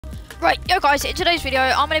Right, yo guys, in today's video,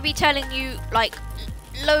 I'm going to be telling you like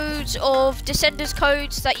loads of Descenders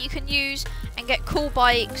codes that you can use and get cool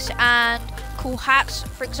bikes and cool hats.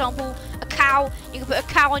 For example, a cow, you can put a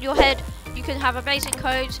cow on your head. You can have amazing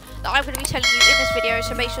codes that I'm going to be telling you in this video,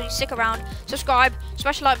 so make sure you stick around, subscribe,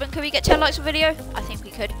 smash the like button. Can we get 10 likes a video? I think we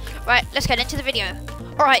could. Right, let's get into the video.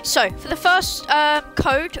 Alright, so for the first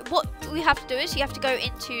code, what we have to do is you have to go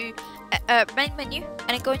into main menu and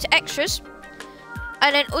then go into extras.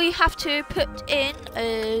 And then all you have to put in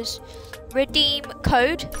is redeem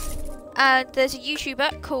code. And there's a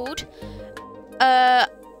YouTuber called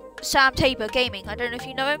Sam Tabor Gaming. I don't know if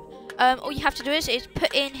you know him. All you have to do is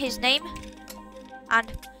put in his name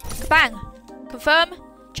and bang, confirm,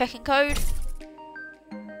 checking code,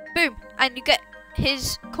 boom, and you get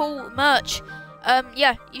his cool merch.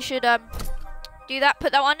 Yeah, you should do that,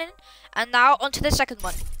 put that one in, and now on to the second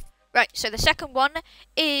one. Right, so the second one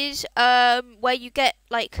is where you get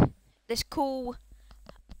like this cool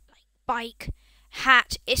bike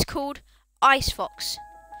hat. It's called Ice Fox.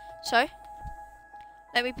 So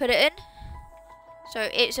let me put it in. So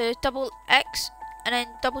it's a double X and then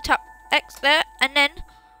double tap X there, and then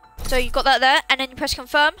so you got that there, and then you press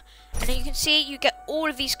confirm, and then you can see you get all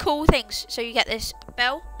of these cool things. So you get this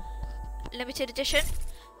bell, limited edition,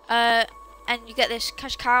 and you get this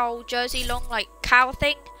cash cow jersey, long like cow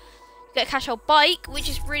thing. You get a cash cow bike, which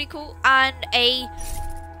is really cool, and a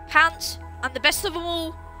pants, and the best of them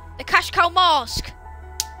all, the cash cow mask.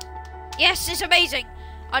 Yes, it's amazing.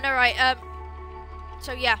 I know, right?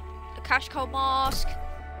 So yeah, the cash cow mask,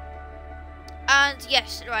 and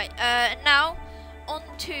yes, right. Now on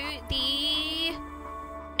to the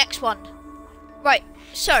next one. Right.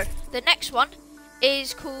 So the next one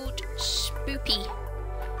is called Spoopy.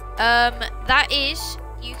 That is,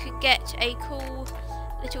 you can get a cool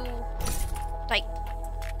little like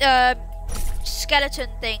skeleton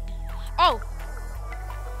thing. Oh,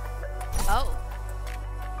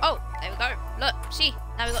 there we go. Look, see,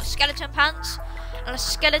 now we've got skeleton pants and a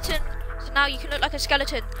skeleton, so now you can look like a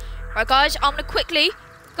skeleton. Right guys, I'm gonna quickly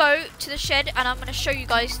go to the shed and I'm gonna show you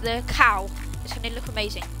guys the cow. It's gonna look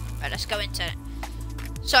amazing. Right, let's go into it.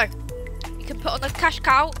 So you can put on the cash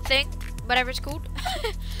cow thing, whatever it's called.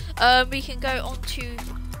 We can go on to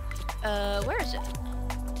where is it?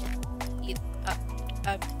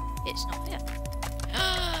 It's not here.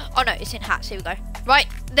 Oh no, it's in hats. Here we go. Right,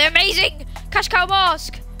 the amazing cash cow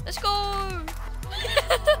mask. Let's go.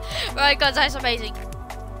 Right guys, that's amazing.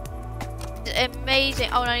 Amazing.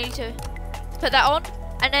 Oh, I need to put that on,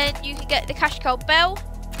 and then you can get the cash cow bell,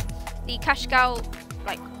 the cash cow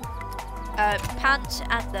like pants,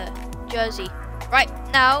 and the jersey. Right,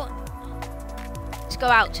 now let's go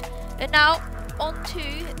out, and now on to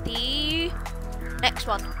the next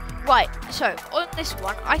one. Right, so on this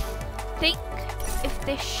one, I think if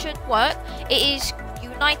this should work, it is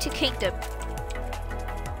United Kingdom.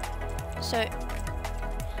 So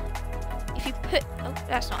if you put, oh,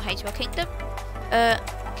 that's not how you spell kingdom.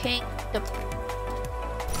 Kingdom.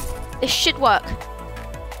 This should work.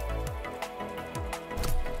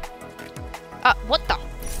 What the?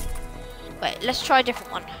 Wait, let's try a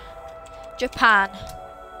different one. Japan.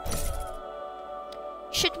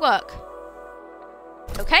 Should work.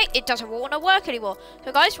 Okay, it doesn't want to work anymore.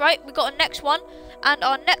 So guys, right, we got a next one, and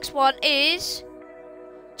our next one is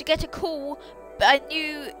to get a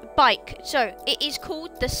new bike. So it is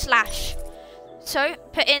called the Slash. So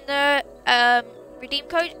put in the redeem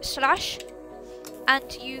code Slash,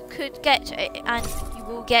 and you could get and you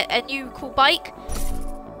will get a new cool bike.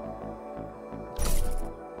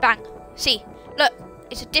 Bang! See, look,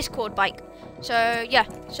 it's a Discord bike. So yeah,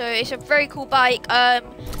 so it's a very cool bike.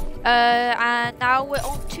 And now we're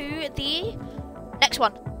on to the next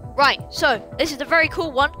one. Right, so this is a very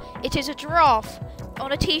cool one. It is a giraffe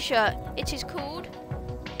on a t-shirt. It is called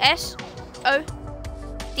SODAG.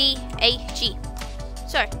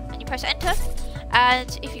 So, and you press enter,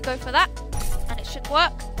 and if you go for that, and it should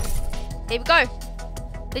work. Here we go.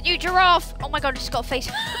 The new giraffe. Oh my god, it's got a face.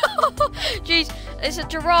 Jeez, it's a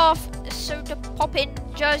giraffe soda poppin'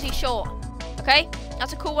 jersey short. Okay,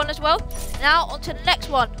 that's a cool one as well. Now on to the next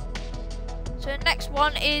one. So the next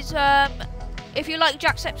one is, if you like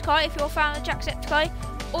Jacksepticeye, if you're a fan of Jacksepticeye,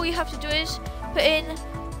 all you have to do is put in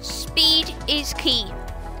speed is key.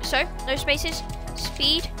 So, no spaces,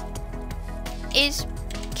 speed is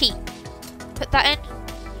key. Put that in.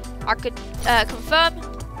 I could confirm.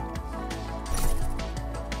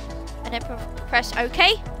 And then press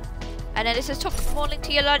OK. And then it says top of the morning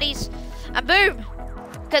to your laddies. And boom!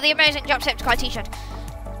 Get the amazing Jacksepticeye t-shirt.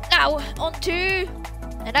 Now, on to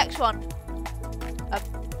the next one.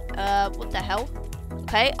 What the hell?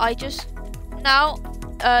 Okay, I just now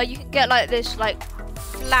you can get like this like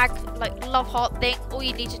flag, like love heart thing. All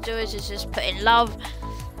you need to do is just put in love,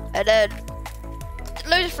 and then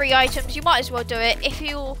loads of free items. You might as well do it. If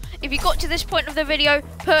you got to this point of the video,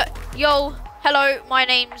 put yo, hello, my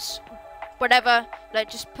name's whatever. Like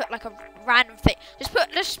just put like a random thing.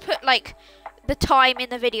 Let's put like the time in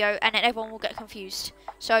the video, and then everyone will get confused.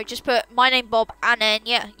 So just put my name Bob, and then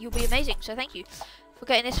yeah, you'll be amazing. So thank you for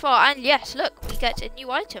getting this far. And yes, look, we get a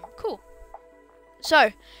new item. Cool.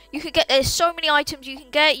 So you can get, there's so many items you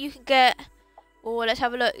can get. Oh, let's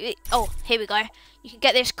have a look. Oh, here we go. You can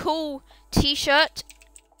get this cool t-shirt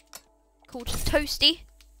called Toasty.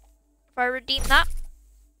 If I redeem that,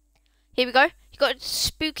 here we go. You got a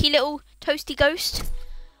spooky little toasty ghost.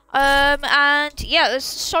 And yeah, there's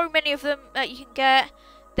so many of them that you can get.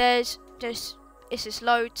 It's just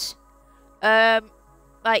loads.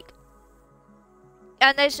 Like,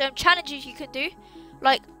 and there's challenges you can do.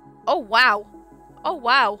 Like, oh wow.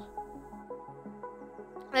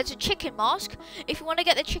 There's a chicken mask. If you want to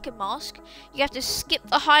get the chicken mask, you have to skip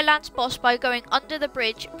the Highlands boss by going under the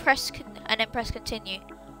bridge, and then press continue.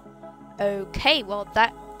 Okay, well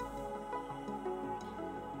that.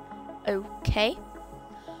 Okay.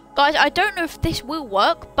 Guys, I don't know if this will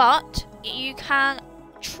work, but you can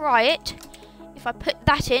try it. If I put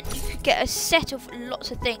that in, you could get a set of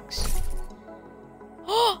lots of things.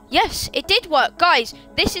 Oh, yes, it did work. Guys,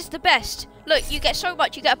 this is the best. Look, you get so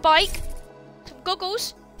much. You get a bike, some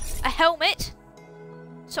goggles, a helmet,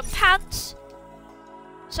 some pants,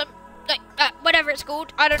 some, like, whatever it's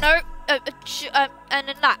called. I don't know. And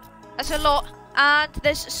then that's a lot. And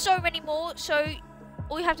there's so many more. So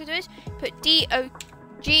all you have to do is put RQUE.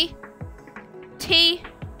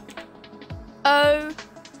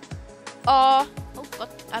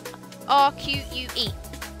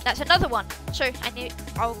 That's another one. So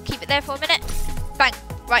I'll keep it there for a minute. Bang.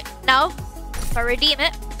 Right, now if I redeem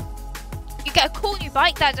it, you get a cool new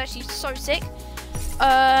bike. That's actually so sick.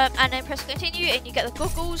 And then press continue, and you get the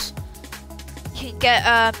goggles. You can get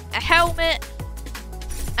a helmet,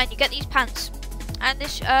 and you get these pants and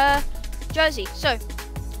this jersey. So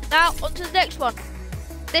now on to the next one.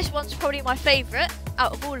 This one's probably my favourite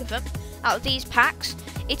out of all of them, out of these packs.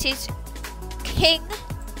 It is King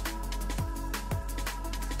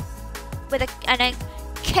with and then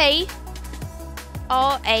KRAUTZ.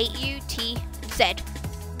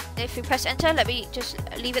 If you press enter, let me just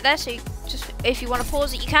leave it there. So if you want to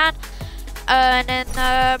pause it, you can. And then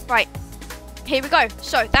right, here we go.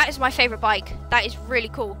 So that is my favourite bike. That is really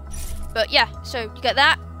cool. But yeah, so you get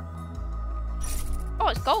that. Oh,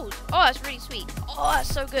 it's gold. Oh, that's really sweet. Oh,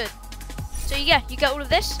 that's so good. So yeah, you get all of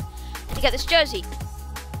this, and you get this jersey.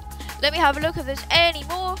 Let me have a look if there's any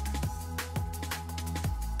more.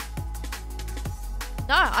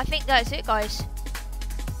 No, I think that's it, guys.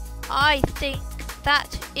 I think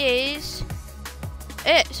that is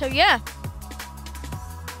it. So yeah.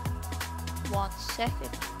 1 second.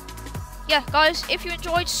 Yeah, guys, if you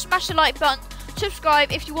enjoyed, smash the like button.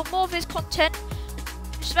 Subscribe if you want more of this content.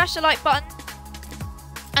 Smash the like button.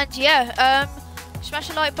 And yeah, smash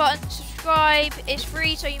the like button, subscribe, it's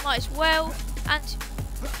free, so you might as well. And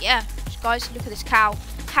yeah, guys, look at this cow.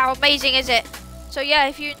 How amazing is it? So yeah,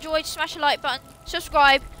 if you enjoyed, smash the like button,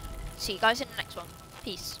 subscribe. See you guys in the next one.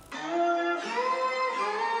 Peace.